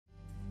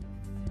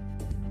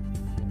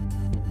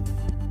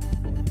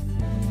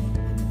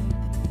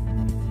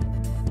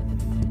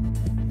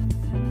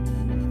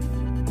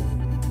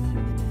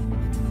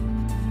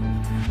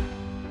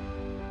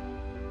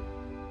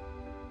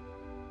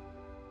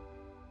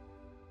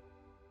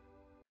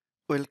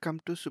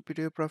Welcome to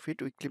Superior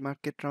Profit Weekly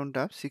Market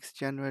Roundup 6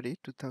 January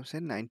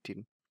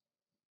 2019.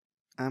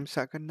 I'm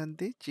Sagar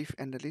Nandi, Chief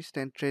Analyst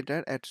and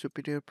Trader at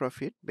Superior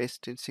Profit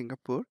based in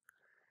Singapore.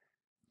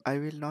 I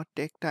will not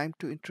take time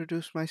to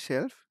introduce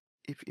myself.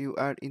 If you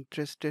are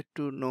interested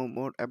to know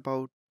more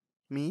about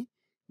me,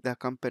 the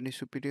company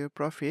Superior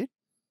Profit,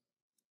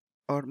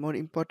 or more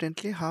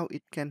importantly how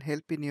it can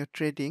help in your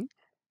trading,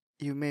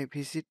 you may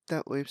visit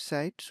the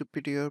website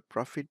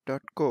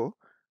superiorprofit.co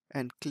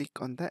and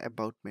click on the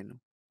About menu.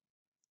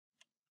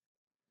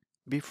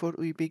 Before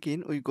we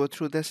begin, we go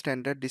through the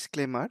standard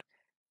disclaimer.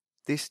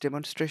 This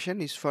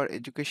demonstration is for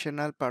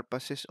educational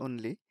purposes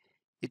only.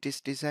 It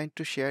is designed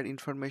to share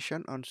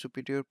information on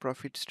Superior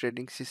Profit's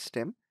trading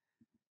system.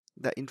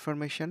 The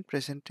information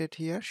presented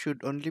here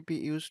should only be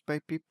used by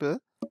people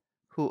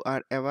who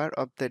are aware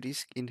of the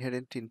risk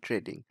inherent in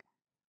trading.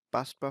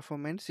 Past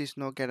performance is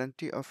no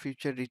guarantee of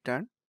future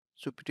return.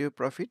 Superior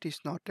Profit is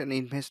not an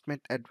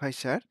investment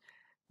advisor.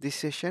 This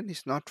session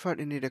is not for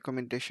any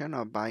recommendation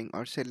of buying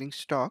or selling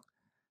stock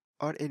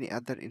or any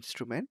other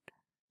instrument.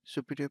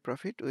 Superior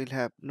Profit will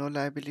have no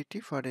liability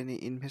for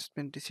any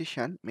investment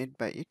decision made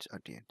by its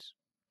audience.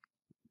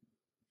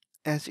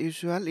 As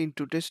usual, in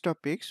today's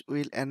topics,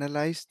 we'll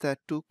analyze the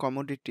two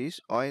commodities,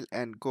 oil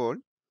and gold,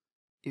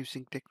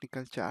 using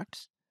technical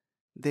charts.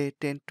 They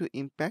tend to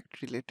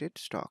impact related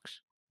stocks.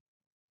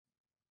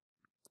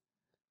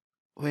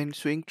 When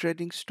swing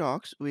trading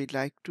stocks, we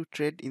like to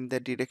trade in the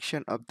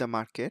direction of the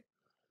market.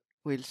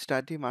 We'll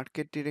study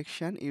market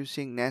direction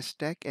using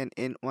Nasdaq and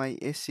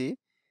NYSE,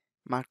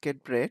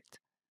 market breadth,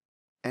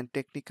 and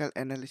technical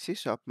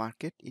analysis of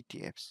market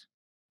ETFs.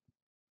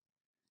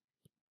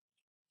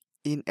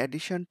 In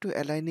addition to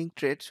aligning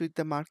trades with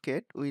the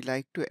market, we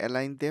like to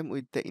align them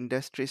with the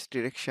industry's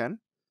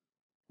direction.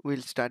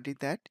 We'll study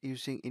that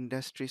using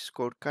industry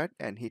scorecard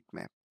and heat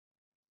map.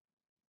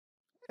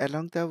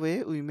 Along the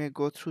way, we may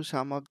go through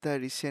some of the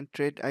recent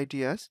trade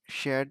ideas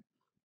shared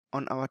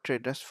on our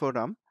traders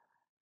forum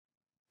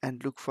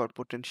and look for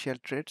potential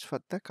trades for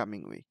the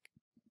coming week.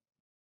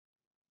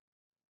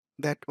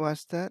 That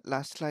was the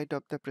last slide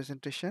of the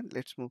presentation.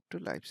 Let's move to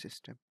live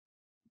system.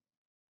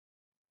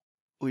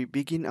 We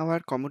begin our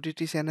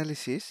commodities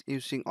analysis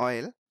using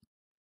oil.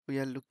 We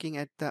are looking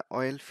at the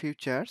oil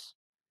futures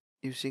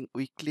using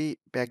weekly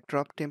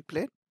backdrop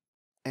template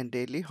and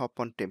daily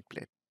hop-on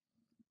template.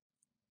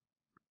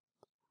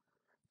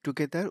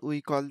 Together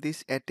we call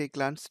this at a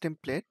glance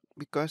template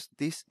because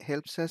this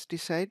helps us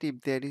decide if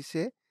there is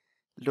a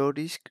low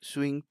risk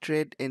swing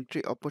trade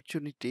entry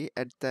opportunity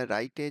at the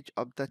right edge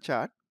of the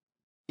chart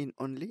in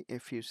only a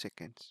few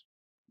seconds.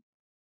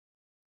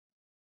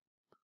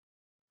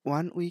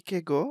 1 week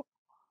ago,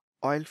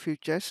 oil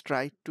futures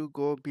tried to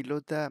go below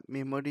the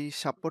memory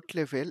support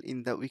level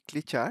in the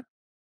weekly chart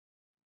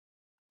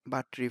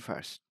but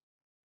reversed.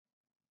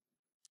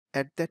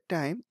 At that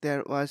time,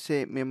 there was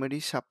a memory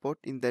support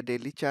in the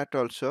daily chart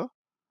also.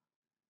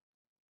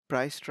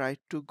 Price tried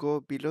to go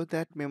below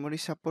that memory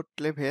support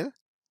level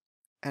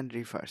and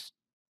reversed.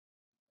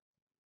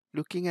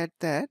 Looking at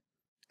that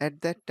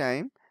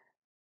time,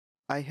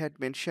 I had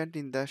mentioned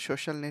in the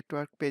social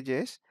network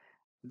pages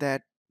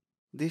that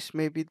this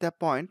may be the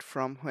point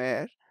from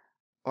where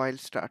oil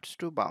starts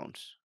to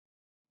bounce.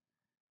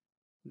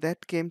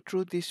 That came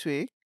true this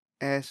week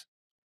as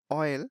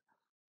oil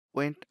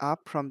went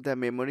up from the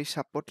memory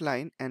support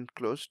line and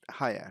closed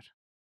higher.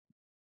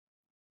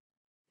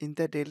 In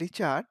the daily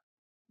chart,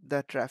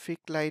 the traffic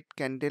light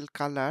candle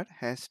color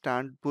has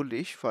turned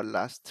bullish for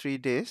last 3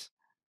 days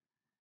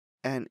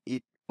and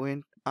it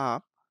went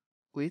up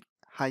with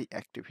high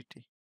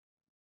activity.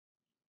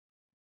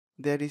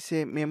 There is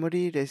a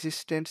memory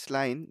resistance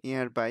line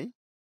nearby.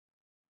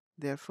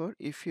 Therefore,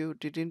 if you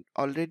didn't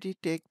already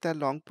take the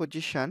long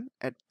position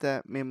at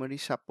the memory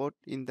support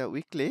in the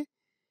weekly,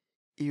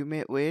 you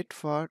may wait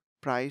for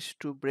price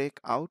to break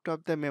out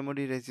of the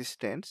memory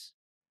resistance,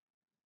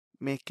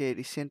 make a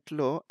recent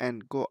low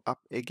and go up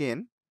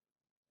again,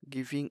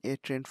 giving a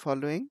trend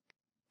following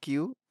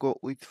Q go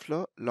with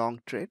flow long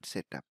trade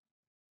setup.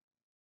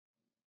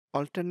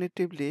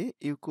 Alternatively,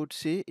 you could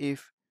see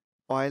if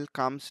oil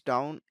comes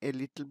down a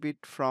little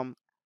bit from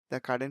the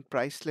current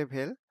price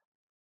level,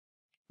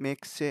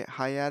 makes a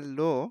higher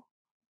low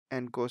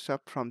and goes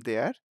up from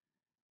there.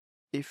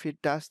 If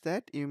it does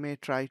that, you may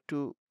try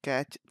to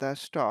catch the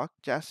stock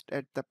just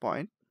at the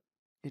point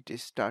it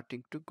is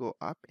starting to go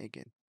up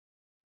again.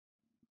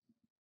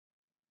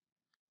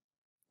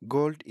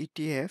 Gold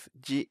ETF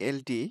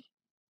GLD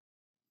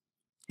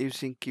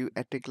using Q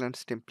at a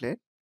glance template.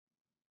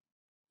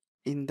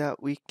 In the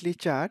weekly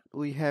chart,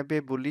 we have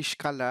a bullish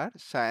color,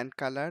 cyan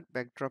color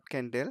backdrop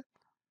candle.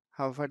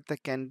 However, the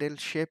candle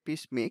shape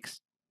is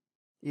mixed.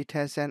 It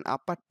has an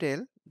upper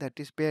tail that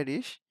is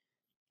bearish.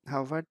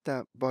 However,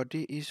 the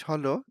body is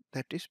hollow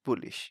that is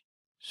bullish.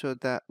 So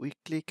the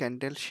weekly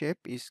candle shape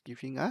is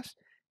giving us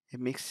a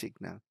mixed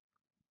signal.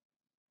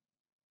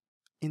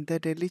 In the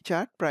daily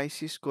chart,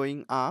 price is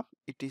going up.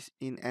 It is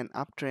in an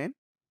uptrend.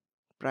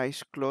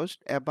 Price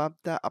closed above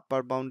the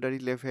upper boundary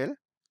level,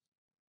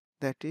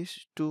 that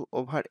is too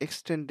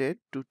overextended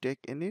to take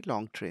any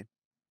long trade.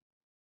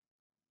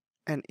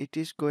 and it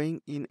is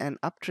going in an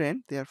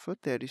uptrend, therefore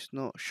there is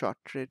no short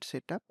trade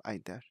setup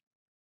either.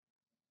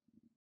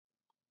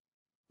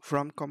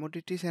 From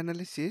commodities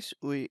analysis,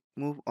 we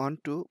move on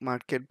to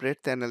market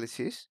breadth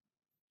analysis.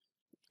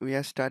 We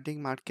are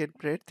studying market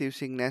breadth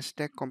using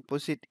Nasdaq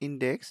Composite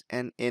Index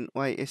and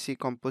NYSE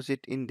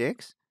Composite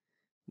Index,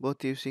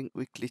 both using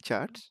weekly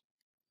charts.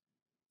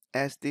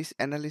 As this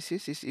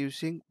analysis is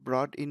using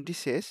broad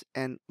indices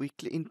and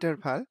weekly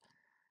interval,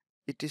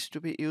 it is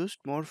to be used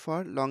more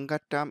for longer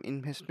term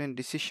investment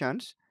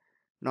decisions,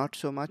 not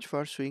so much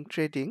for swing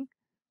trading,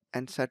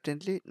 and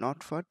certainly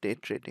not for day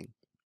trading.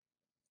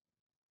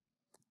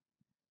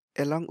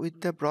 Along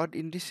with the broad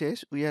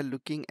indices, we are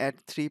looking at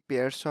three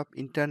pairs of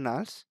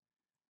internals: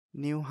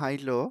 new high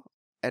low,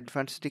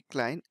 advanced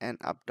decline, and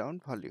up down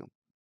volume.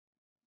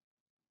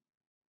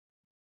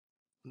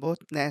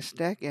 Both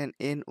Nasdaq and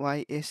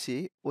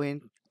NYSE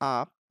went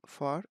up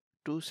for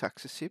 2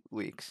 successive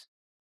weeks.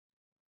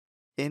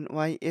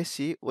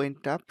 NYSE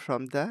went up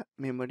from the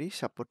memory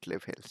support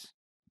levels.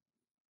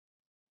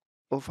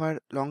 Over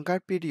longer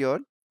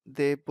period,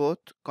 they both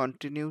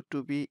continue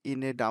to be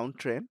in a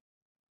downtrend.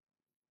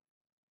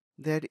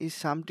 There is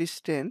some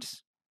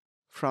distance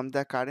from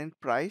the current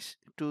price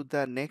to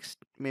the next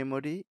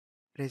memory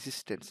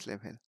resistance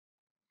level.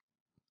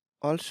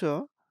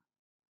 Also,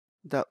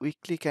 the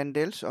weekly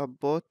candles of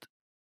both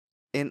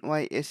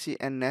NYSE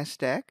and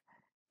Nasdaq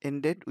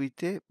ended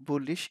with a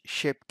bullish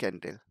shape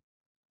candle.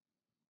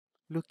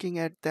 Looking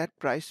at that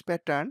price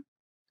pattern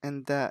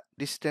and the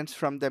distance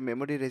from the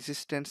memory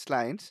resistance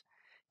lines,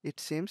 it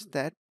seems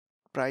that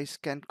price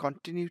can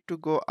continue to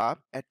go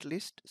up at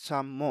least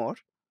some more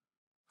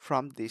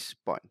from this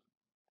point.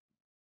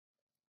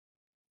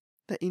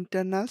 The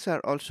internals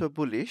are also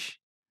bullish.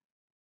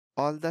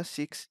 All the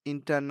 6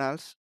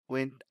 internals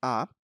went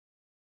up.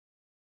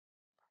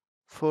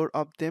 4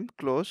 of them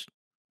closed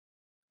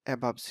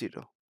above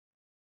 0.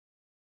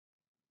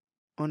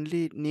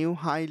 Only new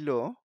high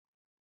low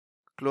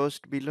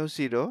closed below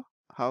 0.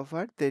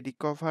 However, they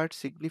recovered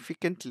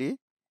significantly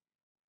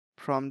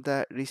from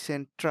the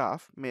recent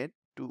trough made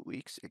 2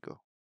 weeks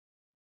ago.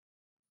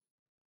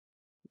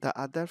 The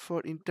other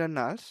 4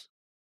 internals,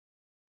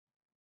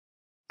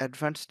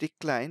 advanced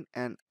decline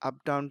and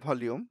up down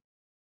volume,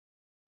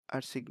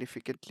 are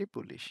significantly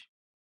bullish.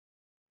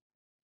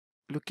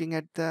 Looking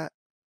at the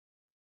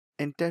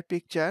entire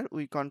picture,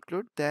 we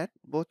conclude that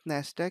both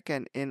Nasdaq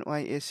and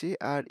NYSE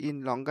are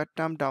in longer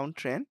term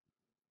downtrend.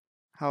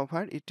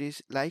 However, it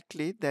is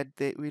likely that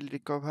they will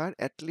recover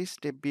at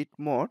least a bit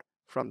more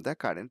from the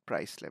current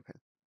price level.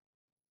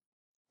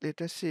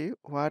 Let us see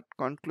what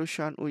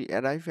conclusion we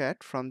arrive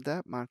at from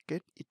the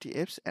market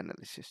ETFs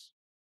analysis.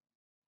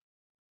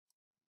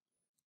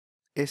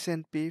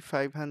 S&P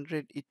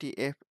 500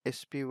 ETF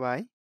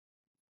SPY.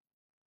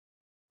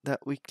 The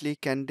weekly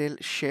candle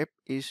shape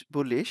is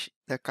bullish.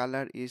 The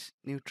color is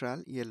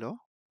neutral yellow.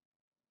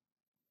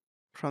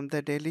 From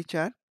the daily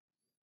chart,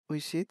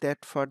 we see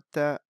that for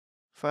the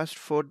first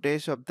 4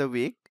 days of the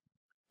week,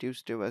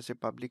 Tuesday was a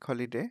public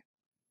holiday,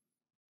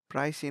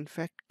 price in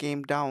fact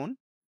came down,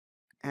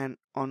 and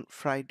on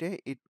Friday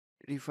it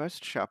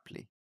reversed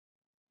sharply.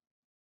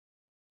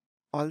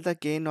 All the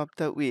gain of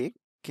the week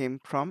came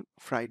from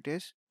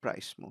Friday's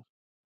price move.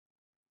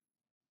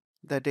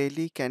 The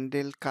daily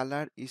candle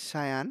color is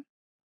cyan.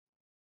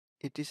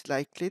 It is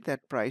likely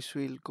that price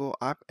will go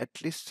up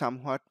at least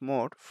somewhat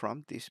more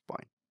from this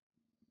point.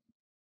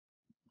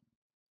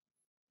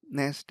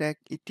 Nasdaq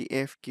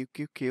ETF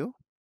QQQ.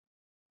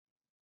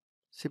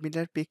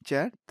 Similar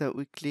picture, the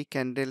weekly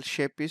candle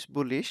shape is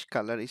bullish,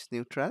 color is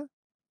neutral.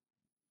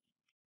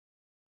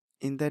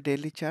 In the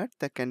daily chart,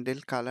 the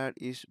candle color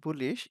is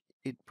bullish.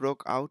 It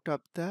broke out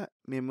of the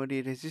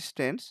memory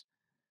resistance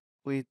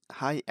with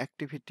high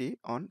activity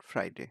on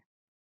Friday.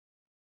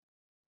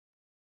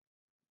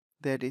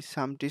 There is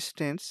some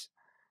distance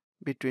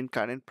between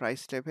current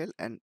price level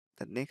and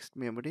the next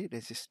memory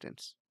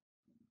resistance.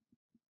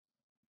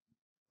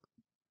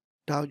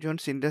 Dow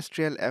Jones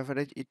Industrial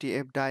Average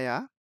ETF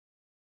DIA.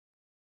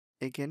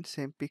 Again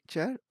same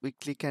picture,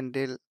 weekly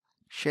candle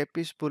shape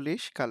is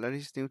bullish, color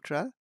is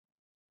neutral.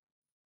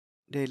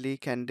 Daily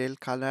candle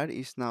color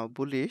is now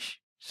bullish,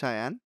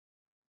 cyan.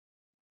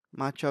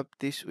 Much of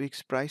this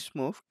week's price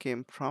move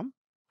came from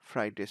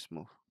Friday's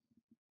move.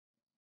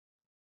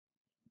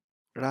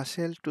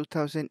 Russell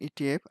 2000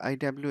 ETF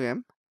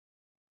IWM.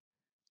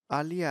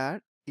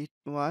 Earlier, it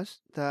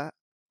was the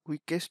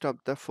weakest of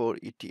the 4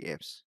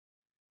 ETFs.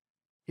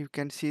 You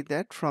can see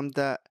that from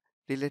the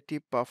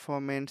relative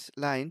performance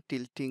line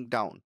tilting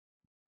down.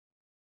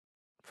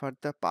 For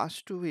the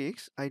past 2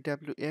 weeks,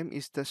 IWM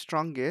is the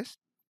strongest.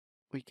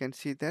 We can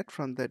see that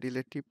from the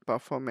relative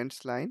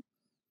performance line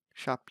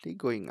sharply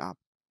going up.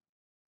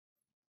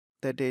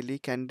 The daily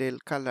candle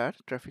color,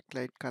 traffic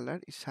light color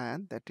is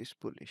cyan, that is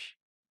bullish.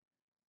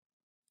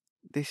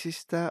 This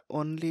is the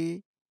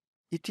only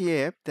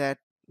ETF that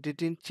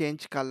didn't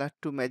change color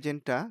to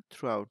magenta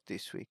throughout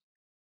this week.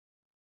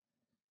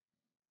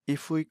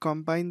 If we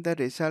combine the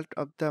result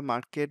of the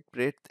market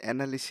breadth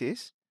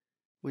analysis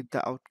with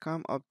the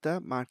outcome of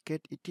the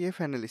market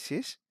ETF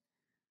analysis,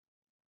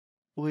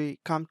 we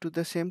come to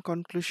the same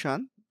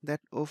conclusion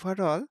that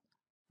overall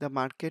the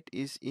market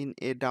is in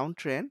a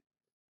downtrend.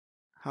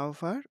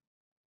 However,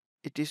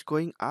 it is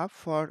going up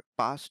for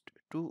past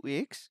 2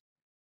 weeks,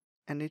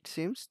 and it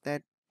seems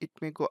that it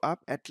may go up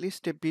at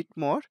least a bit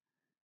more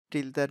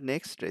till the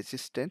next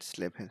resistance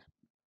level.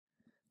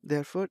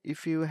 Therefore,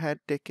 if you had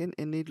taken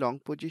any long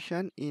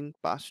position in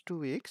past 2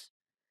 weeks,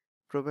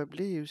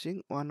 probably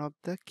using one of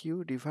the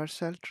Q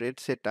reversal trade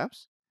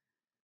setups,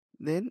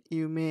 then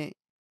you may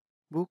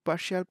book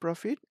partial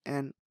profit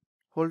and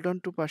hold on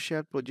to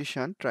partial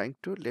position trying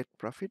to let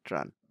profit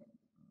run.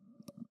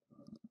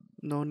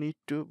 No need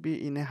to be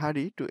in a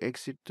hurry to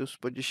exit those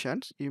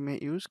positions. You may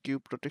use Q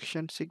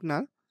protection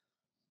signal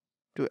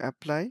to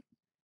apply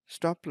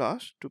stop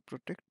loss to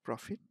protect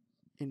profit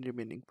in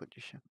remaining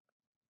position.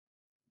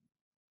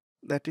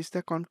 That is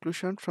the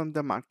conclusion from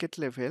the market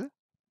level.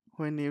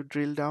 When you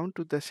drill down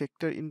to the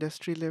sector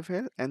industry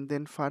level and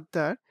then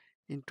further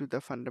into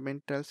the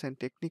fundamentals and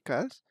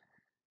technicals,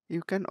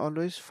 you can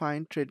always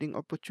find trading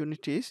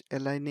opportunities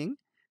aligning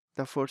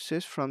the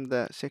forces from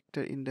the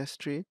sector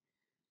industry,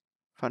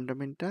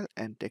 fundamental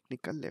and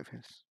technical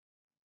levels.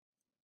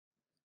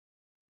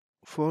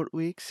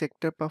 4-week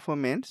sector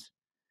performance.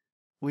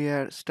 We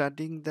are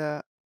studying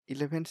the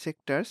 11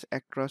 sectors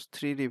across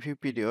 3 review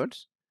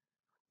periods.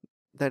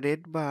 The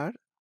red bar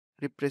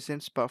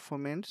represents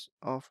performance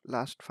of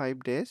last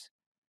 5 days.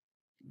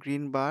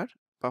 Green bar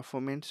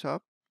performance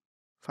of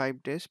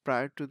 5 days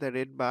prior to the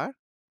red bar,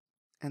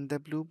 and the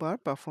blue bar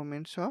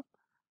performance of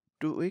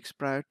 2 weeks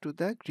prior to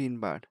the green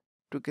bar.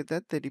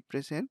 Together they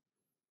represent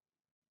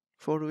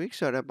 4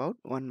 weeks or about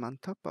 1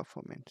 month of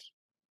performance.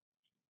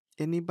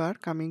 Any bar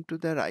coming to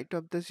the right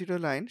of the zero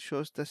line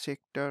shows the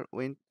sector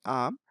went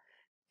up,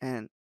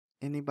 and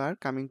any bar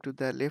coming to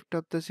the left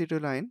of the zero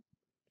line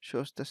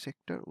shows the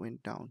sector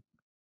went down.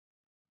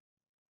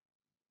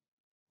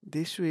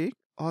 This week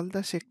all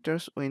the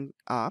sectors went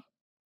up,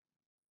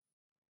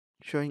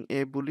 showing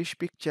a bullish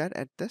picture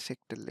at the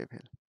sector level.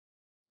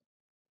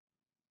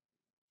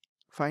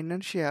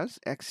 Financials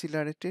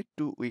accelerated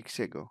 2 weeks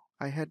ago.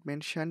 I had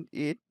mentioned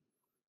it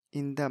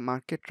in the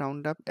market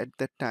roundup at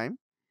that time.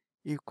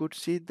 You could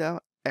see the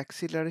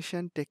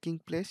acceleration taking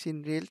place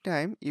in real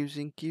time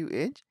using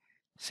QH,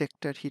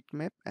 sector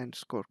heatmap and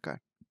scorecard.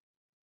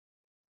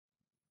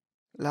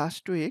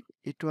 Last week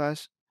it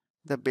was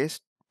the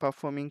best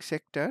performing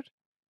sector,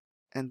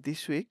 and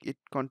this week it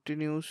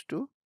continues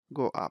to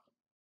go up.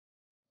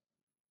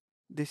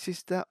 This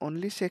is the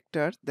only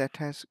sector that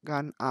has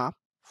gone up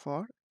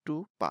for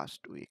 2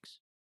 past weeks.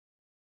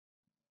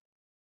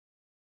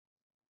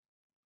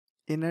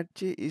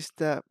 Energy is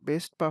the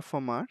best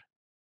performer.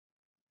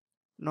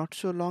 Not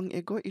so long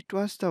ago it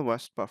was the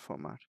worst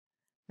performer,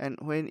 and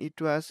when it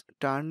was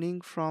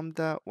turning from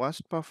the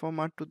worst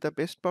performer to the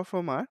best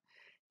performer,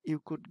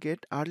 you could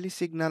get early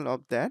signal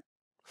of that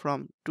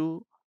from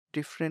 2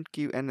 different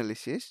Q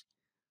analysis.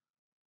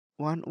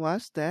 One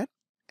was that,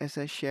 as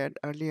I shared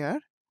earlier,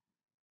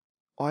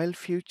 oil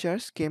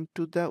futures came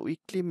to the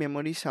weekly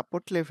memory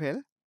support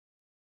level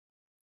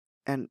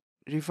and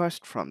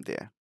reversed from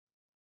there.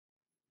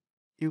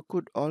 You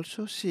could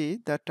also see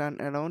the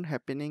turnaround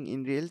happening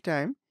in real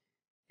time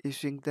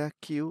using the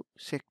Q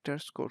sector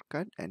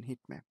scorecard and heat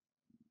map.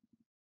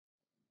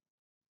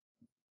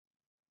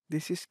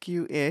 This is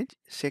Q Edge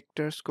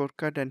sector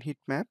scorecard and heat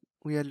map.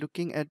 We are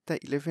looking at the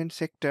 11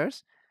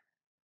 sectors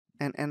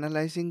and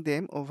analyzing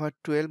them over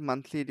 12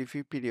 monthly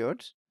review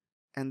periods,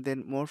 and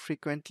then more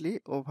frequently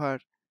over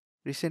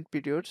recent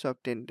periods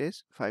of 10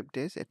 days, 5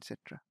 days,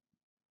 etc.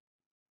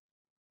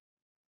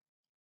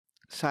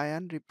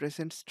 Cyan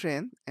represents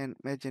strength and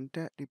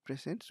magenta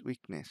represents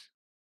weakness.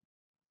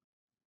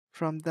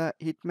 From the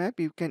heat map,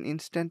 you can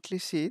instantly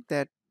see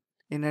that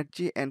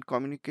energy and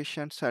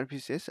communication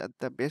services are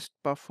the best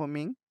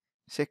performing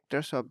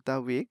sectors of the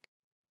week,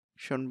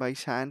 shown by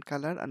cyan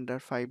color under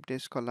 5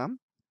 days column,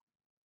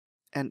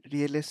 and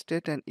real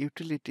estate and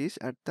utilities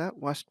are the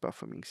worst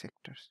performing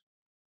sectors.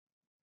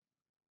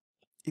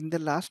 In the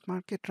last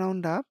market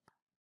roundup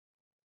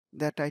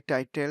that I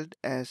titled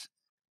as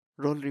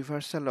role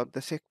reversal of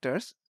the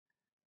sectors,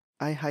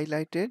 I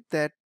highlighted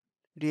that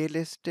real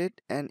estate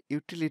and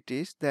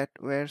utilities that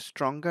were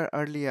stronger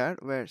earlier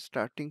were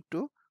starting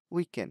to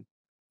weaken.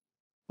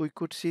 We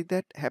could see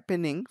that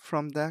happening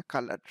from the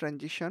color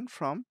transition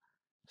from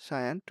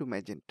cyan to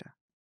magenta.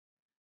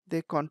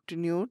 They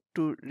continued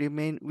to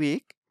remain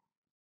weak,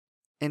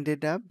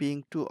 ended up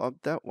being 2 of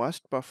the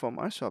worst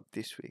performers of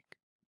this week.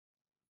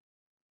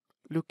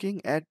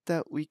 Looking at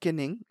the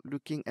weakening,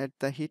 looking at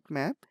the heat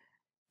map,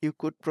 you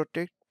could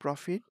protect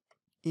profit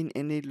in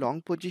any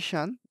long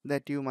position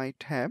that you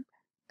might have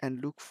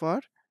and look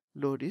for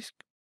low risk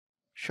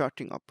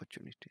shorting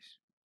opportunities.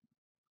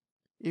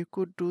 You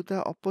could do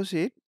the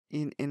opposite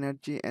in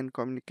energy and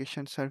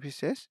communication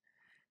services.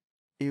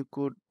 You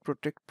could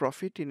protect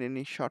profit in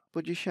any short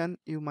position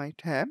you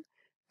might have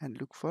and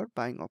look for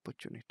buying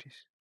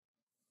opportunities.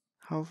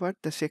 However,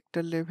 the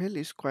sector level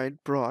is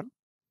quite broad.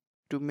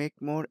 To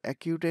make more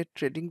accurate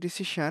trading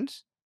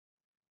decisions,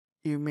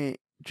 you may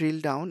drill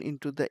down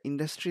into the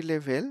industry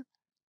level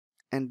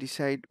and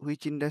decide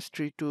which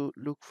industry to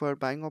look for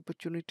buying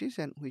opportunities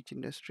and which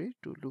industry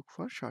to look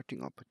for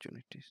shorting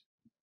opportunities.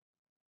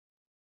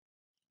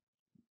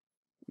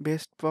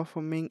 Best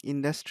performing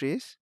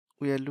industries,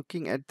 we are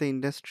looking at the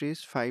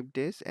industries 5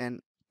 days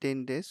and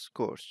 10 days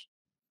scores.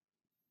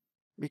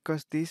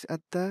 Because these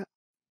are the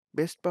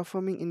best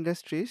performing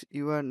industries,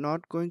 you are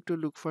not going to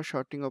look for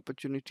shorting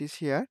opportunities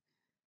here.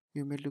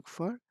 You may look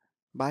for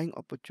buying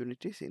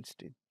opportunities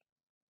instead.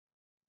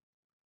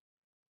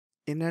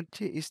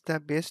 Energy is the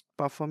best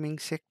performing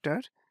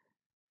sector,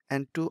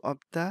 and two of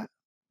the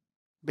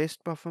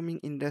best performing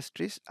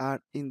industries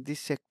are in this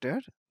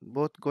sector,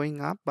 both going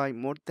up by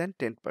more than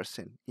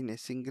 10% in a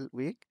single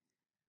week.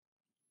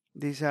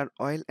 These are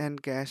oil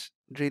and gas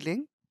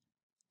drilling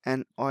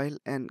and oil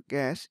and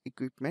gas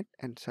equipment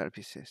and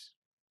services.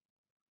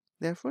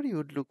 Therefore, you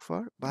would look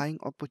for buying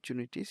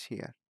opportunities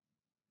here.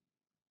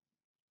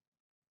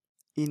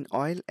 In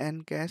oil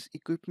and gas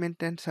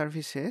equipment and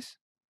services,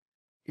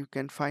 you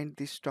can find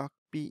the stock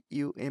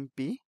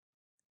PUMP.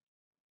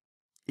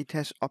 It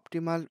has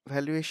optimal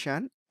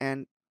valuation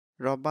and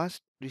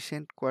robust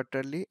recent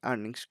quarterly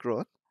earnings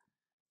growth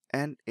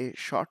and a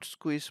short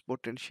squeeze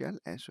potential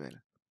as well.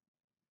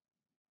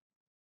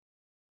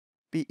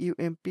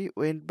 PUMP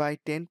went by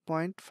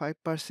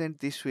 10.5%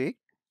 this week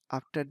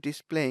after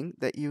displaying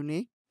the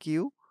unique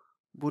Q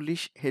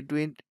bullish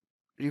headwind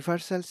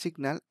reversal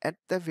signal at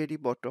the very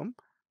bottom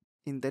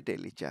in the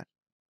daily chart.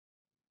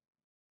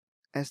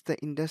 As the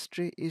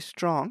industry is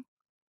strong,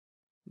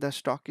 the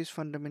stock is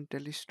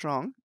fundamentally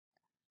strong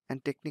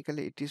and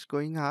technically it is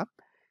going up,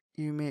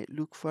 you may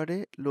look for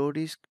a low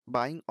risk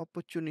buying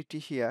opportunity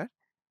here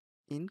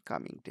in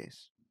coming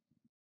days.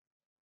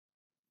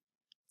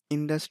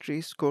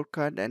 Industry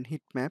scorecard and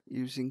heat map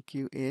using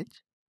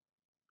QH.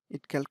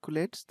 It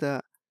calculates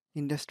the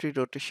industry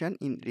rotation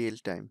in real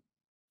time.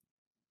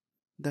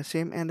 The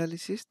same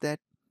analysis that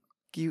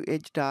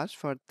QH does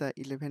for the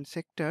 11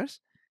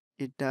 sectors,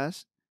 it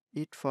does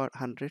it for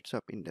hundreds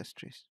of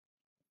industries.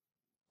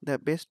 The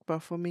best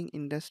performing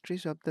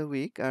industries of the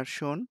week are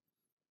shown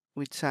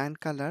with cyan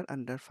color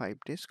under 5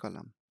 days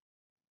column.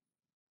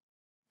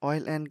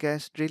 Oil and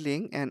gas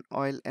drilling and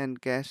oil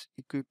and gas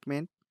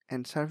equipment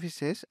and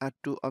services are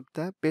two of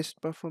the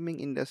best performing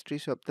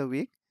industries of the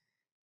week.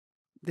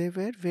 They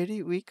were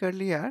very weak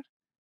earlier.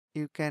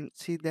 You can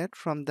see that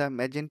from the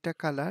magenta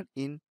color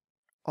in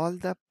all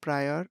the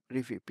prior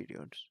review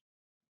periods.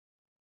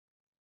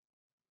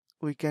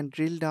 We can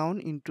drill down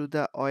into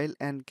the oil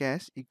and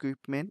gas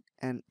equipment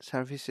and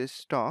services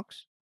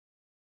stocks.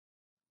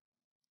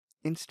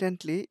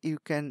 Instantly, you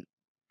can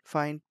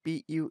find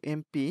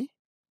PUMP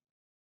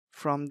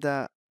from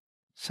the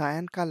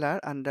cyan color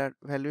under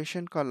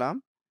valuation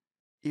column.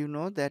 You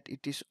know that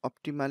it is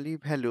optimally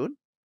valued,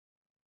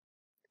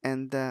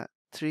 and the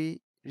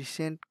 3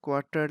 recent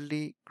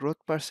quarterly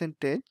growth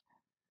percentage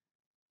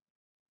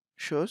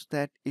shows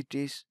that it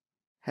is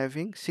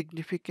having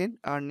significant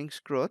earnings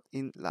growth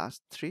in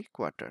last 3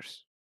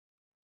 quarters.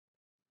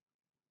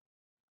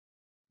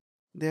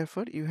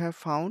 Therefore, you have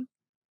found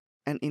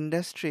an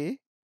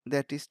industry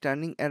that is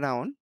turning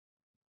around,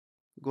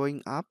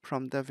 going up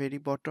from the very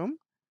bottom,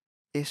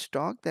 a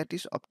stock that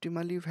is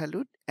optimally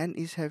valued and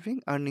is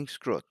having earnings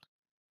growth.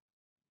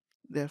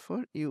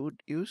 Therefore, you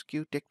would use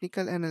Q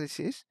technical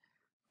analysis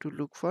to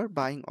look for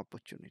buying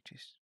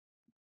opportunities.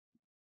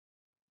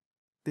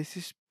 This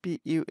is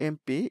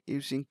PUMP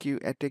using Q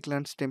at a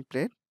glance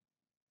template.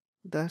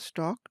 The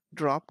stock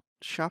dropped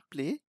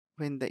sharply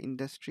when the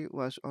industry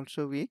was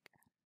also weak.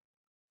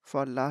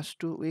 For last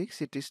 2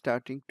 weeks, it is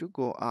starting to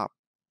go up.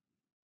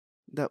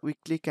 The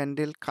weekly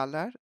candle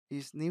color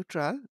is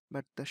neutral,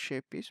 but the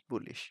shape is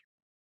bullish.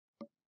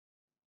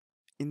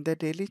 In the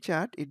daily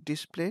chart, it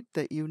displayed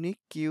the unique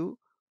Q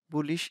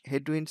bullish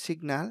headwind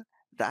signal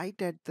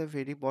right at the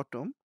very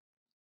bottom,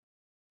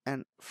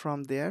 and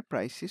from there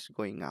price is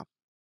going up.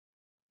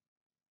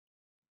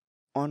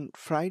 On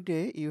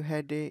Friday, you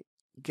had a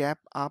gap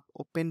up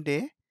open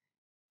day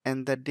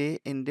and the day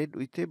ended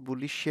with a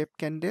bullish shape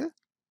candle,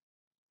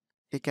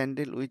 a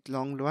candle with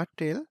long lower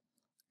tail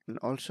and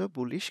also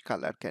bullish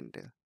color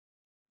candle.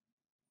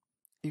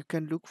 You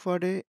can look for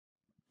a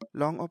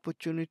long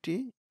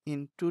opportunity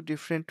in two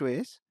different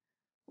ways.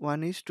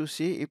 One is to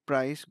see if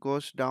price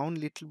goes down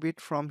little bit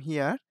from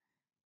here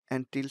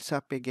and tilts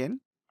up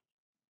again.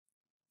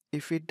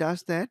 If it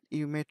does that,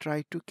 you may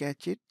try to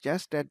catch it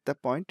just at the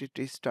point it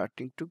is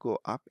starting to go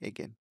up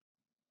again.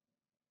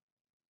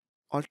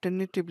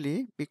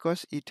 Alternatively,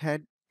 because it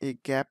had a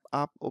gap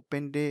up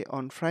open day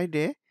on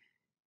Friday,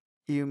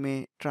 you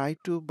may try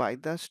to buy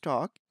the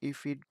stock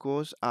if it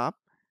goes up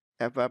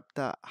above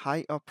the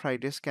high of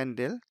Friday's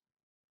candle,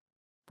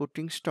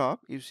 putting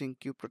stop using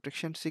Q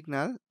protection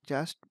signal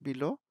just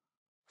below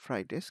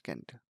Friday's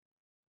candle.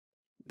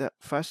 The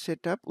first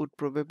setup would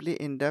probably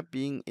end up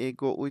being a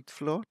go with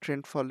flow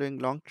trend following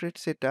long trade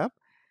setup,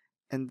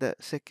 and the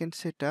second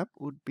setup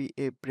would be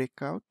a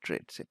breakout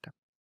trade setup.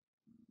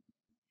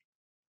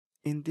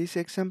 In this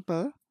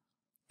example,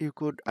 you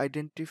could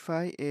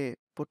identify a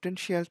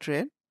potential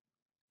trend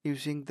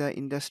using the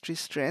industry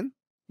strength.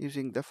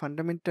 using the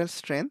fundamental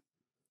strength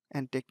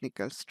and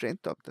technical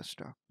strength of the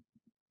stock.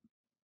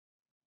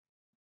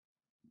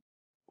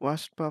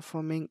 Worst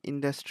performing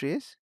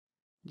industries.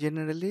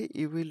 Generally,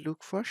 you will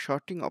look for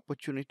shorting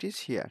opportunities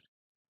here.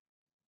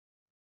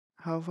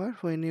 However,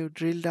 when you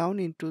drill down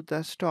into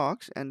the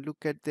stocks and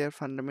look at their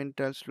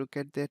fundamentals, look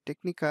at their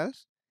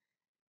technicals,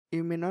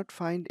 you may not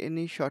find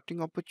any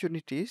shorting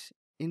opportunities.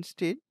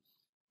 Instead,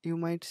 you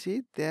might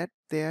see that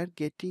they are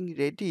getting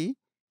ready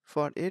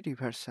for a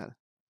reversal.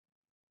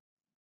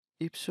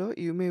 If so,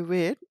 you may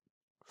wait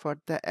for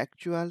the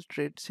actual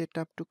trade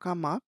setup to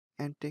come up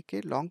and take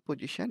a long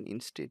position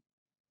instead.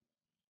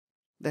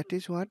 That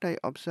is what I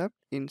observed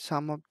in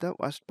some of the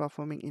worst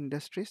performing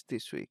industries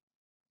this week.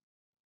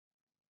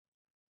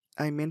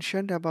 I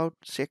mentioned about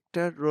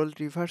sector role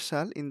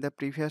reversal in the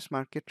previous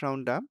market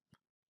roundup.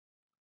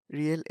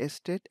 Real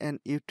estate and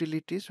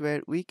utilities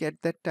were weak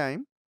at that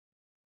time,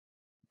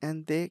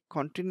 and they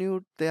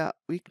continued their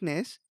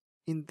weakness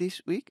in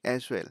this week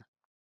as well.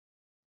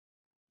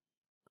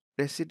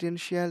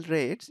 Residential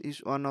rates is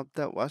one of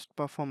the worst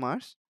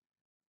performers.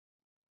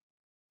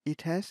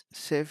 It has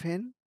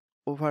 7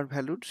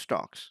 overvalued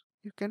stocks.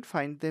 You can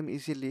find them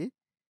easily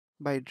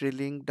by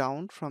drilling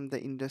down from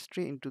the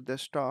industry into the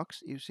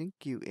stocks using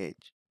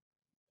QH.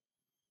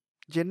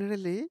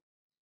 Generally,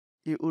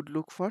 you would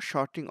look for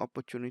shorting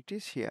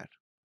opportunities here.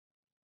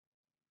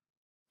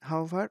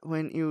 However,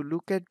 when you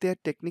look at their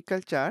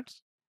technical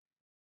charts,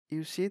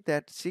 you see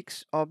that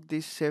 6 of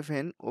these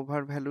 7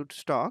 overvalued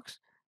stocks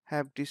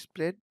have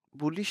displayed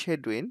bullish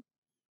headwind,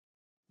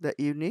 the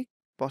unique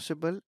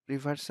possible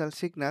reversal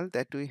signal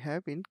that we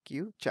have in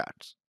Q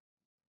charts.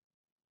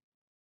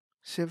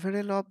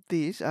 Several of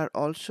these are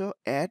also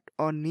at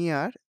or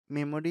near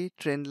memory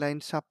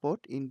trendline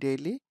support in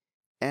daily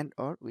and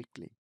or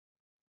weekly.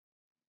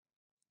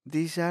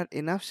 These are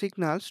enough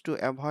signals to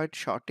avoid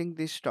shorting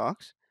these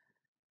stocks.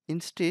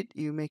 Instead,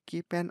 you may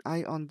keep an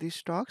eye on these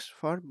stocks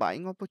for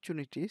buying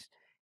opportunities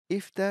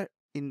if the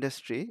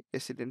industry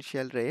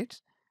residential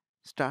rates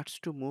starts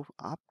to move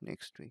up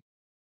next week.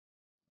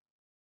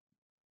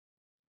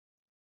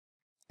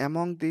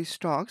 Among these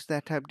stocks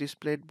that have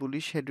displayed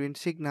bullish headwind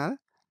signal,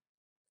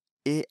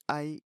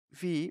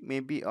 AIV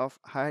may be of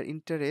higher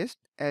interest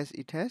as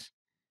it has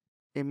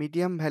a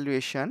medium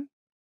valuation,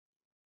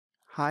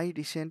 high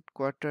recent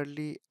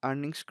quarterly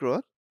earnings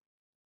growth,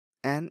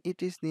 and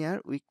it is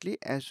near weekly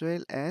as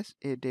well as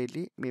a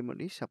daily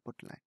memory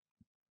support line.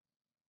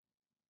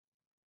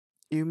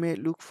 You may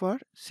look for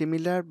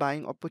similar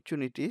buying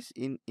opportunities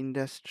in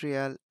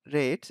industrial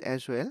rates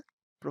as well,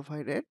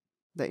 provided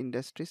the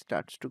industry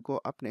starts to go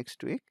up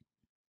next week.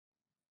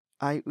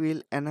 I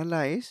will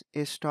analyze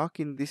a stock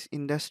in this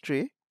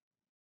industry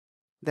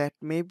that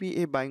may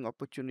be a buying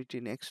opportunity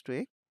next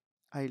week.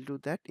 I'll do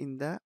that in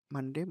the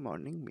Monday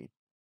morning meet.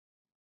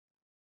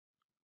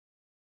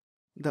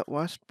 The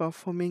worst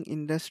performing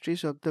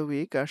industries of the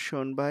week are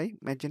shown by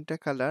magenta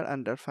color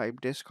under 5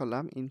 days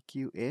column in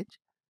QH.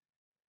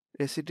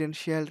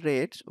 Residential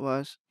rates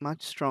was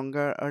much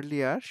stronger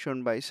earlier,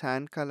 shown by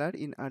cyan color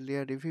in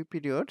earlier review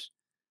periods.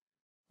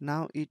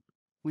 Now it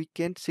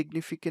weakened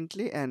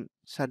significantly and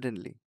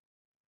suddenly.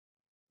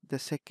 The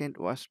second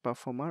worst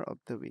performer of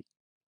the week.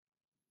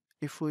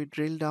 If we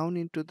drill down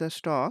into the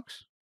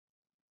stocks,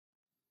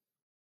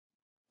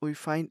 we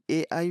find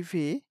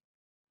AIV,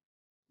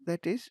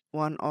 that is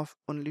one of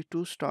only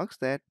 2 stocks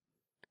that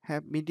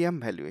have medium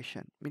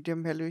valuation.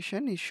 Medium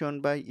valuation is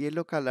shown by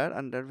yellow color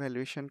under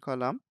valuation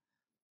column,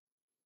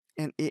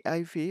 and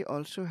AIV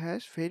also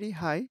has very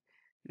high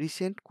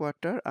recent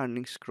quarter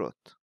earnings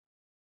growth,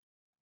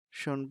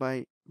 shown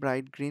by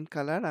bright green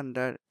color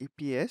under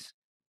EPS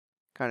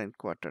current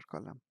quarter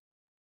column.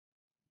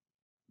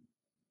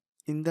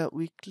 In the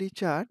weekly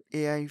chart,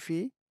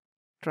 AIV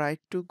tried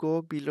to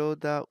go below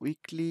the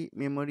weekly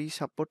memory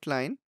support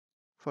line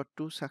for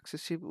 2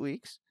 successive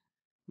weeks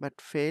but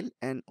failed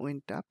and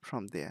went up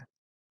from there.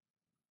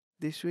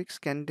 This week's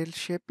candle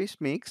shape is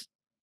mixed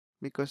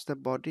because the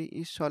body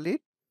is solid,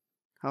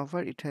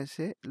 however it has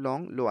a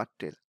long lower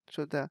tail.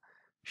 So the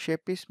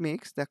shape is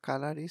mixed, the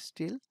color is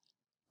still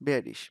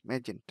bearish,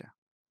 magenta.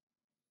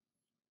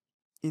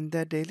 In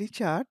the daily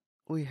chart,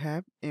 we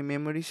have a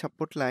memory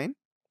support line.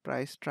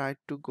 Price tried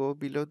to go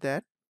below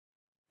that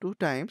 2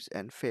 times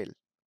and failed.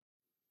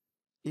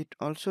 It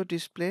also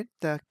displayed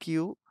the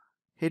Q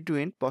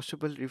headwind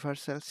possible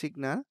reversal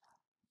signal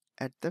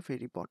at the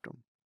very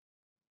bottom.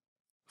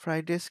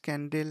 Friday's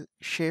candle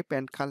shape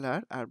and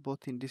color are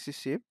both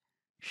indecisive.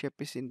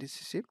 Shape is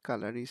indecisive,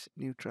 color is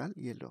neutral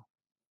yellow.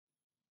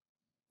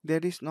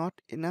 There is not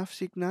enough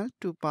signal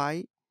to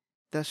buy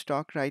the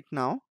stock right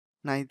now,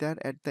 neither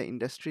at the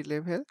industry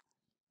level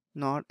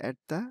nor at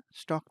the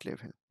stock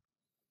level.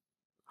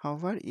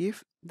 However,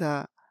 if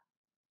the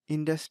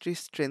industry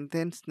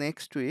strengthens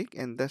next week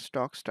and the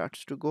stock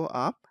starts to go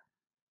up,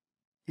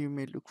 you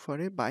may look for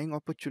a buying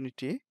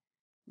opportunity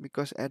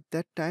because at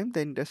that time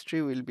the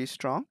industry will be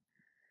strong.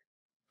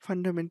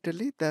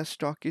 Fundamentally, the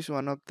stock is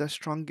one of the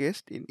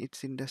strongest in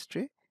its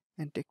industry,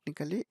 and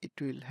technically it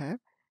will have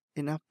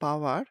enough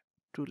power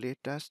to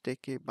let us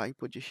take a buy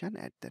position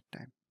at that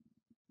time.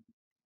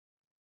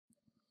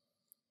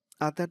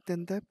 Other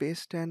than the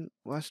best and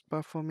worst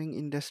performing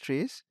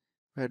industries,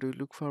 where we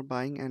look for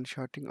buying and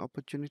shorting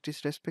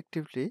opportunities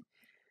respectively,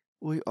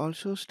 we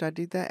also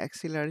study the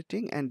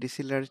accelerating and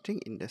decelerating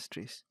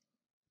industries.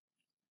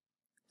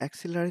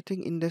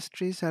 Accelerating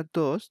industries are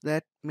those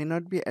that may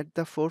not be at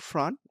the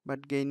forefront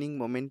but gaining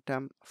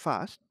momentum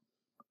fast,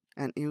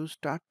 and you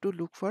start to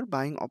look for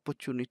buying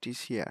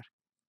opportunities here.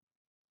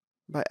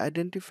 By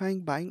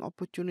identifying buying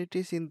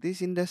opportunities in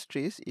these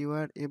industries, you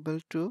are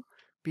able to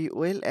be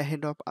well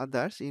ahead of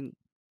others in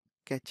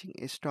catching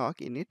a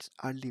stock in its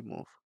early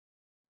move.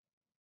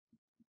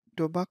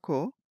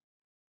 Tobacco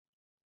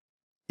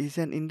is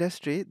an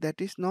industry that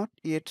is not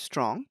yet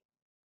strong.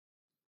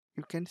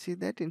 You can see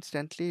that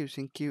instantly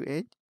using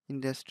QH,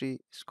 industry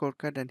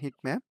scorecard and heat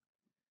map.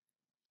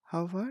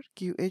 However,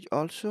 QH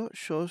also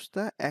shows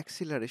the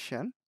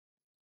acceleration,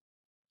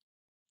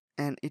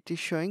 and it is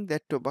showing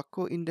that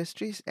tobacco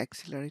industry is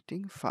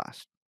accelerating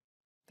fast.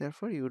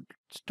 Therefore, you would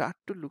start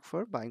to look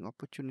for buying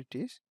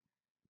opportunities.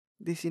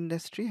 This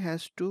industry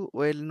has two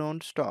well-known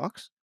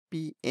stocks,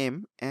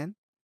 PM and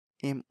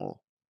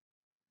MO.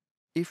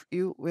 If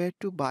you were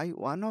to buy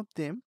one of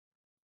them,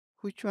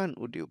 which one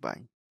would you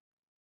buy?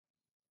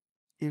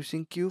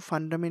 Using Q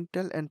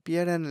fundamental and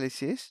peer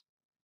analysis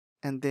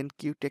and then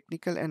Q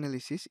technical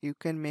analysis, you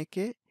can make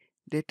a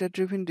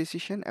data-driven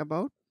decision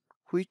about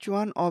which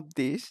one of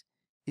these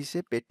is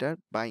a better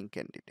buying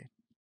candidate.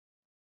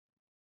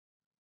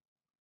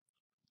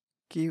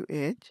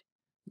 QH,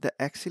 the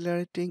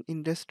accelerating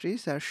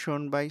industries are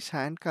shown by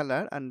cyan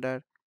color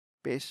under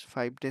past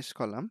 5 days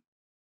column.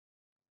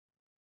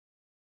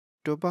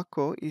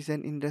 Tobacco is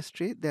an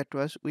industry that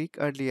was weak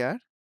earlier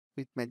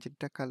with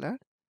magenta color.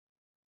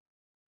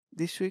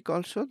 This week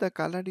also the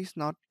color is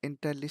not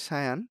entirely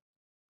cyan.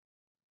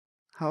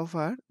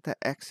 However, the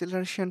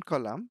acceleration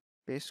column,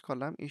 base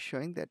column, is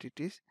showing that it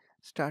is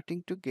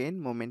starting to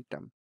gain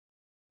momentum.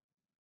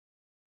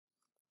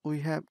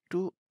 We have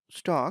two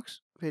stocks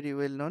very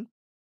well known,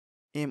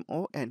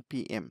 MO and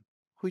PM.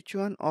 Which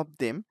one of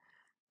them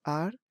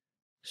are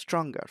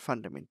stronger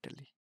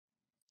fundamentally?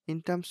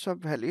 In terms of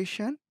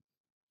valuation,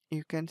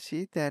 you can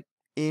see that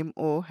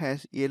MO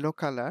has yellow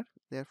color,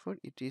 therefore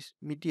it is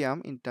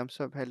medium in terms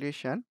of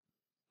valuation.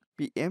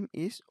 PM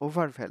is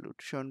overvalued,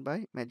 shown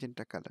by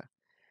magenta color.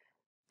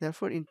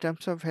 Therefore, in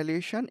terms of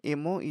valuation,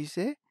 MO is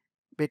a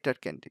better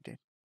candidate.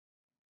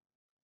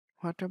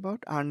 What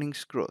about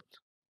earnings growth?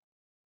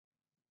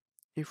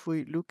 If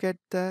we look at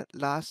the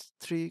last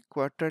 3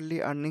 quarterly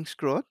earnings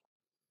growth,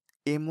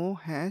 MO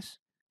has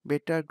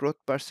better growth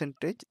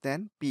percentage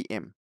than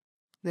PM.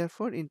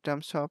 Therefore, in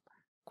terms of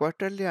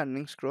quarterly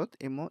earnings growth,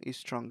 MO is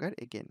stronger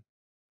again.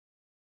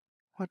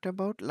 What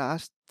about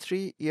last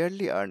 3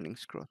 yearly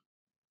earnings growth?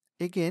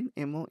 Again,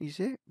 MO is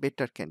a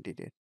better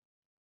candidate.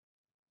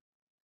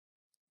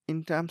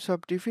 In terms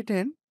of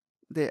dividend,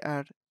 they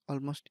are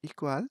almost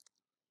equal.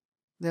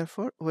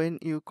 Therefore, when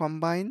you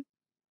combine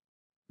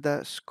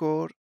the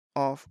score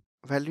of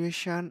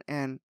valuation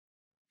and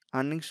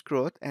earnings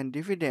growth and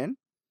dividend,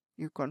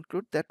 you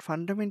conclude that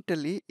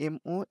fundamentally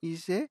MO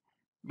is a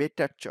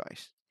better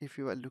choice if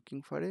you are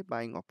looking for a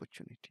buying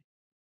opportunity.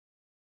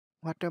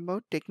 What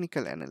about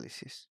technical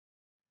analysis?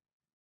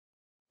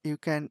 You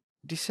can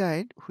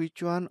decide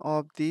which one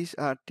of these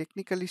are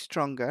technically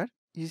stronger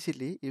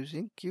easily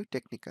using Q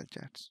technical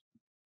charts.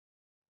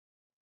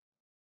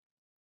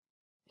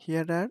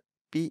 Here are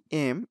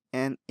PM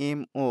and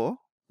MO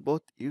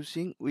both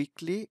using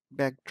weekly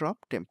backdrop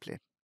template.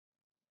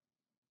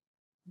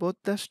 Both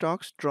the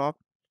stocks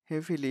dropped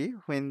heavily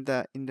when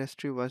the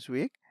industry was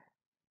weak,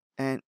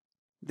 and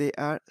they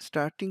are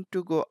starting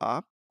to go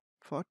up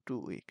for 2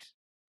 weeks.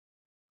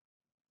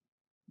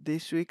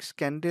 This week's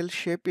candle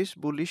shape is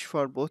bullish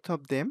for both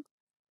of them.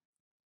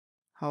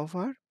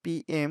 However,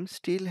 PM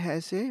still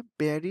has a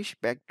bearish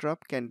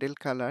backdrop candle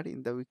color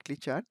in the weekly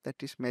chart,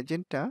 that is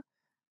magenta,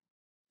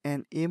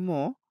 and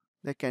MO,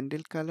 the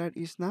candle color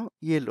is now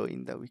yellow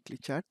in the weekly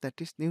chart, that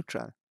is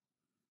neutral.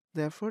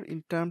 Therefore,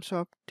 in terms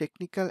of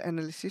technical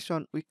analysis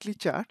on weekly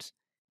charts,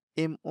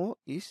 MO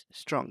is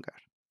stronger.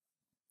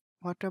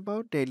 What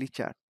about daily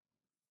chart?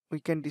 We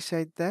can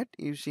decide that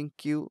using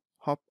Q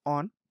hop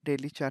on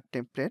daily chart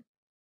template.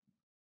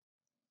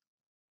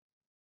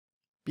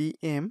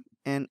 PM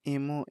and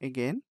MO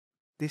again,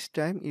 this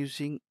time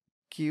using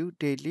Q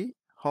daily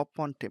hop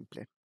on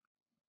template.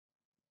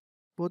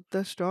 Both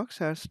the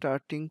stocks are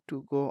starting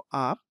to go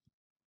up.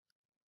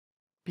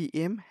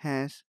 PM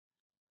has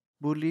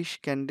bullish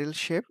candle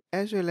shape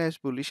as well as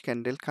bullish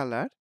candle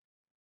color.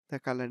 The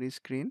color is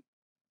green.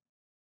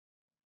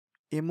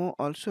 MO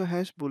also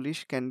has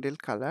bullish candle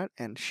color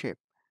and shape.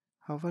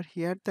 However,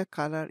 here the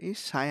color is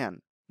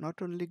cyan,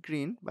 not only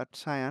green but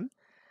cyan.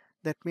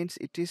 That means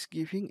it is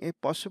giving a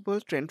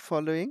possible trend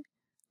following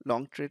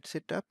long trade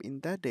setup in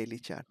the daily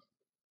chart.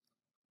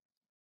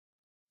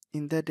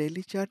 In the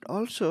daily chart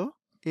also,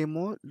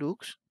 MO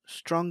looks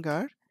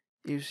stronger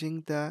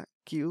using the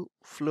Q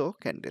flow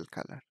candle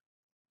color.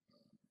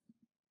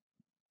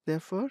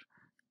 Therefore,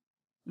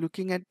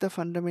 looking at the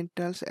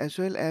fundamentals as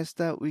well as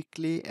the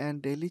weekly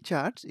and daily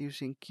charts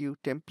using Q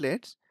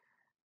templates,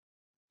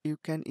 you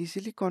can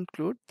easily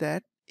conclude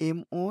that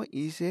MO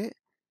is a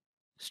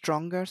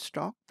stronger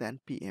stock than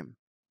PM,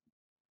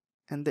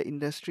 and the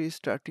industry is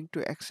starting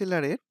to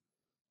accelerate.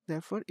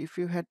 Therefore, if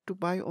you had to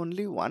buy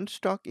only one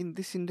stock in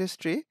this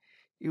industry,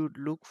 you would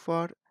look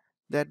for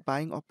that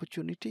buying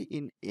opportunity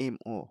in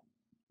MO.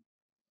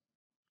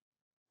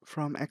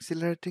 From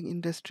accelerating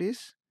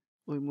industries,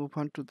 we move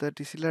on to the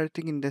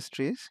decelerating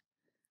industries.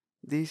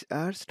 These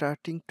are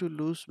starting to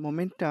lose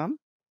momentum,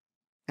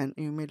 and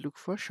you may look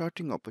for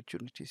shorting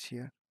opportunities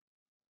here.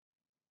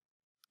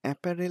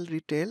 Apparel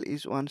retail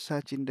is one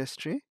such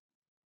industry.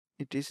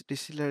 It is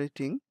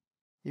decelerating.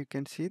 You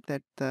can see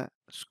that the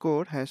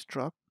score has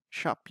dropped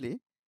sharply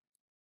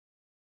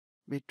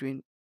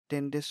between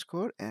 10-day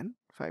score and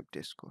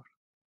 5-day score.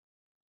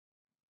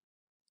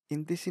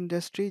 In this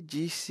industry,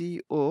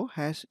 GCO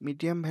has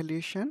medium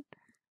valuation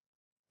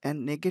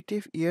and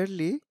negative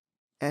yearly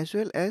as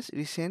well as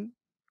recent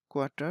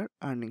quarter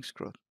earnings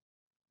growth.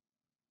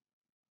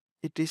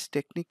 It is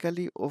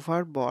technically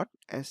overbought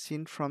as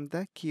seen from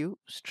the Q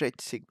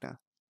stretch signal.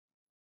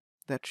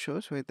 That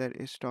shows whether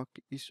a stock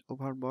is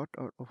overbought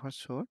or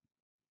oversold.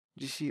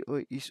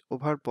 GCO is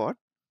overbought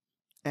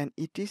and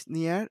it is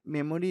near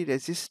memory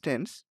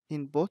resistance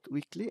in both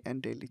weekly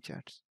and daily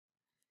charts.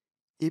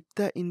 If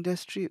the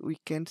industry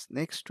weakens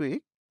next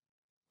week,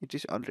 it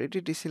is already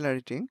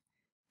decelerating.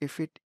 If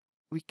it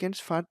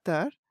weakens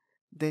further,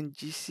 then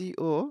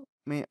GCO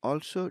may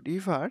also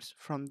reverse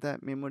from the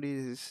memory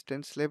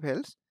resistance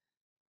levels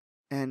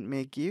and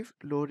may give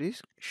low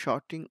risk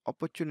shorting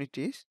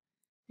opportunities.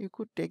 You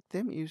could take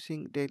them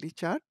using daily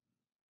chart,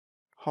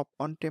 hop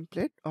on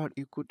template, or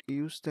you could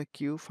use the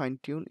Q fine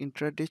tune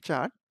intraday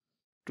chart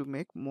to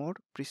make more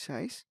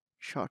precise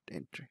short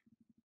entry.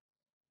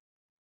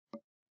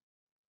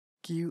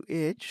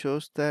 QH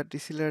shows the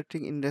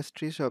decelerating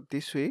industries of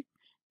this week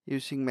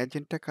using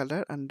magenta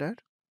color under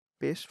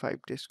base 5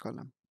 days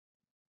column.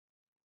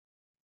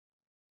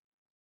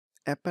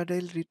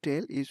 Apparel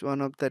retail is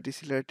one of the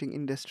decelerating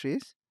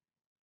industries.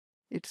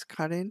 Its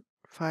current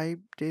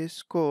 5-day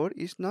score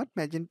is not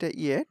magenta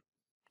yet,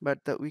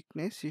 but the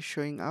weakness is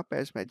showing up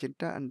as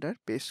magenta under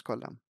base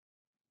column.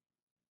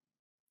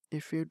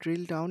 If you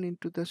drill down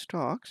into the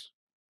stocks,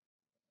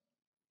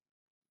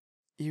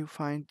 you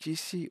find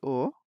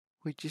GCO,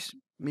 which is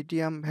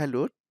medium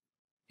valued.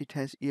 It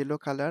has yellow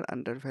color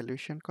under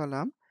valuation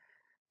column,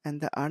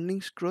 and the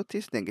earnings growth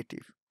is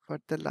negative. For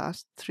the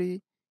last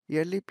 3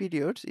 yearly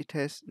periods, it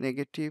has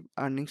negative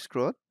earnings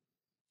growth,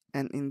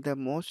 and in the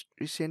most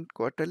recent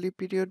quarterly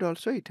period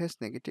also, it has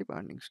negative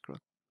earnings growth.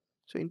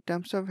 So in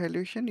terms of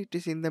valuation, it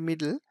is in the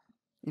middle.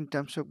 In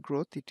terms of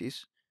growth, it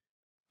is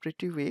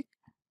pretty weak.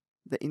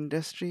 The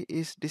industry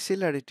is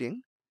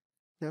decelerating.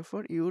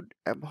 Therefore, you would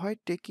avoid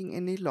taking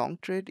any long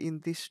trade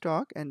in this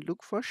stock and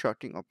look for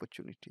shorting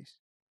opportunities.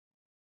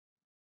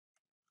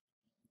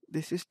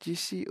 This is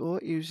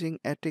GCO using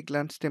at a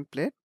glance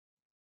template,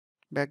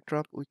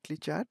 backdrop weekly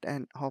chart,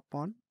 and hop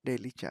on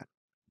daily chart.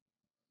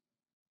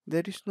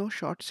 There is no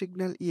short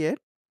signal yet.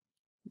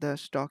 The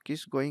stock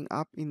is going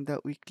up in the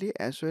weekly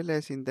as well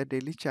as in the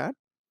daily chart.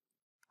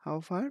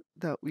 However,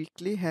 the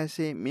weekly has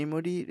a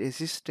memory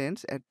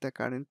resistance at the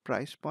current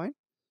price point,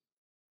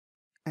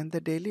 and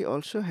the daily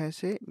also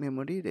has a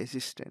memory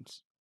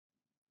resistance.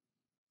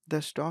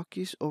 The stock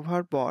is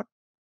overbought,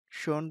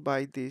 shown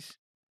by these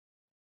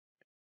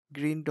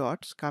green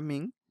dots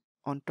coming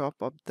on top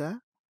of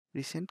the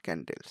recent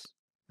candles.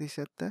 These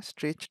are the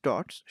stretch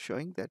dots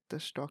showing that the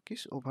stock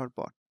is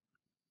overbought.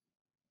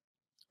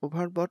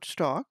 Overbought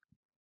stock,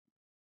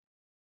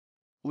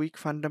 weak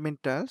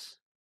fundamentals,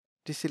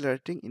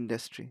 decelerating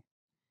industry.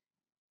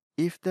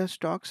 If the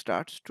stock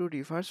starts to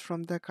reverse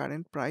from the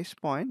current price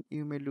point,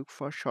 you may look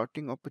for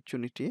shorting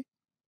opportunity.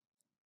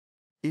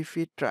 If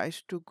it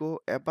tries to go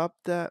above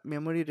the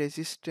memory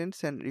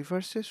resistance and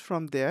reverses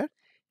from there,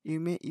 you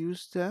may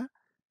use the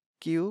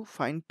Q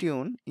fine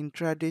tune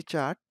intraday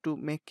chart to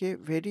make a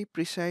very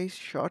precise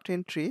short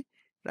entry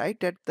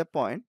right at the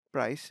point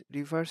price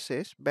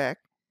reverses back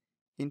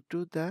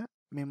into the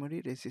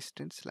memory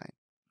resistance line.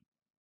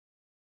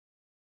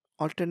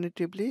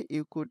 Alternatively,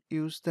 you could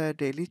use the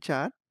daily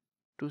chart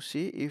to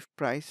see if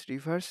price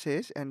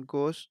reverses and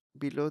goes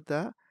below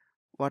the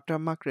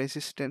watermark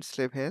resistance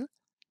level,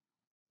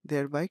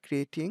 thereby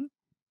creating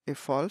a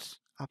false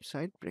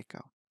upside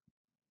breakout.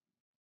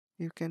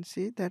 You can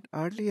see that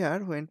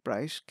earlier when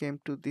price came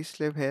to this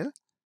level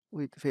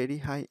with very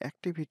high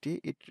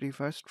activity, it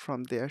reversed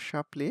from there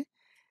sharply.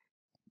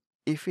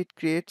 If it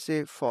creates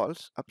a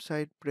false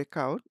upside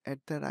breakout at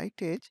the right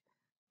edge,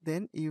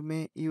 then you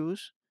may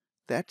use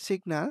that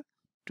signal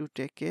to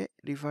take a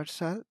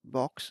reversal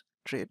box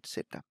trade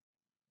setup.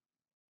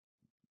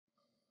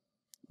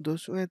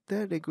 Those were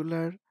the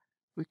regular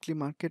weekly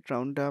market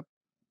roundup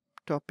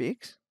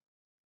topics.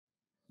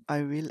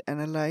 I will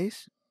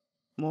analyze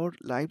more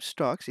live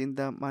stocks in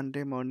the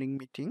Monday morning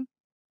meeting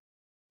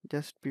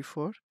just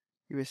before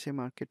USA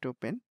market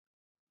open.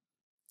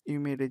 You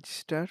may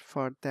register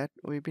for that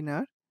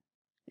webinar.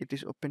 It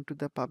is open to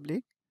the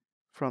public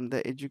from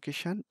the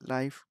education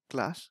live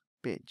class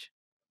page.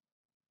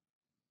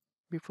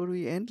 Before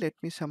we end, let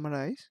me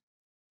summarize.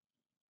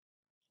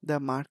 The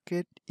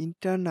market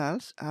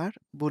internals are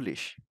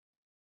bullish.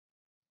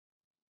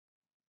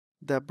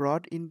 The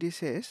broad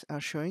indices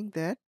are showing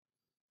that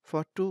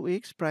for 2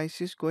 weeks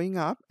price is going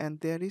up and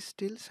there is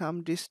still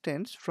some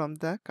distance from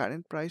the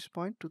current price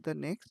point to the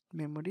next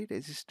memory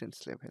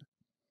resistance level.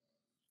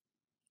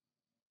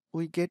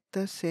 We get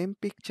the same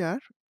picture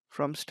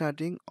from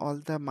studying all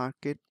the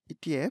market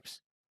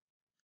ETFs.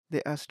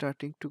 They are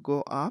starting to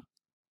go up.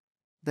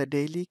 The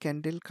daily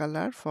candle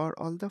color for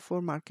all the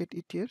 4 market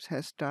ETFs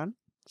has turned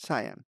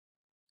cyan,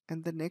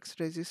 and the next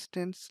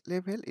resistance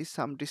level is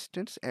some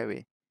distance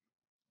away.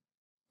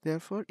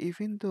 Therefore,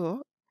 even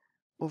though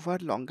over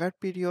longer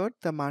period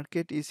the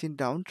market is in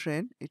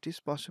downtrend, it is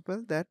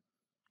possible that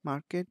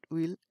market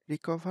will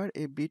recover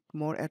a bit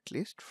more at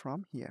least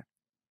from here.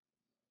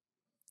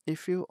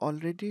 If you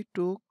already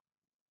took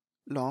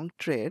long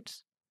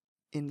trades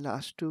in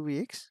last 2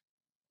 weeks,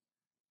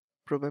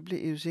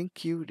 probably using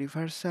Q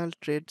reversal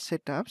trade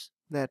setups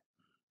that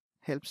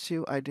helps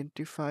you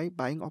identify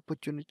buying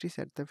opportunities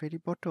at the very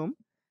bottom,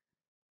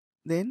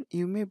 then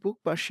you may book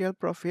partial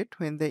profit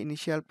when the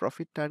initial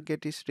profit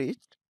target is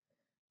reached.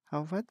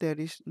 However, there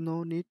is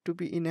no need to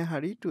be in a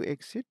hurry to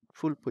exit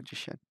full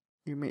position.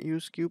 You may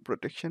use Q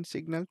protection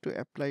signal to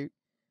apply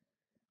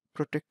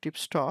protective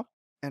stop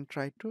and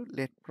try to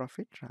let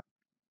profit run.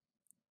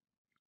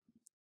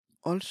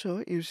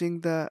 Also, using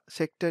the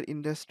sector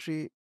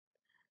industry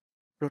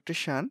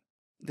rotation,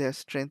 their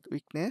strength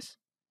weakness,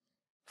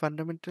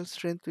 fundamental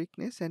strength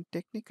weakness and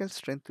technical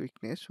strength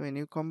weakness, when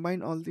you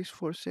combine all these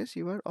forces,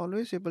 you are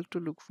always able to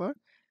look for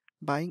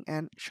buying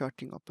and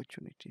shorting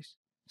opportunities.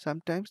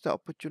 Sometimes the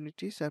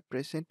opportunities are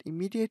present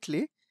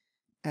immediately,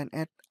 and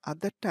at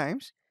other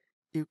times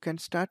you can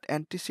start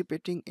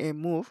anticipating a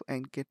move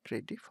and get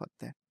ready for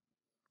that.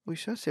 We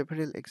saw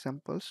several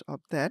examples of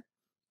that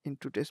in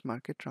today's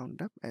market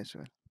roundup as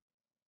well.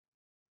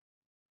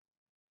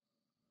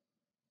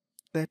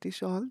 That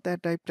is all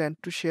that I plan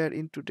to share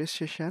in today's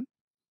session.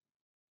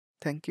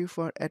 Thank you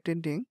for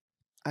attending.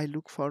 I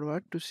look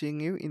forward to seeing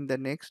you in the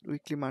next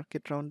weekly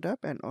market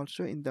roundup and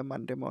also in the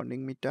Monday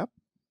morning meetup.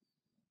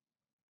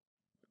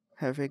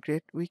 Have a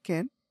great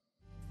weekend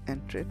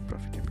and trade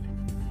profitably.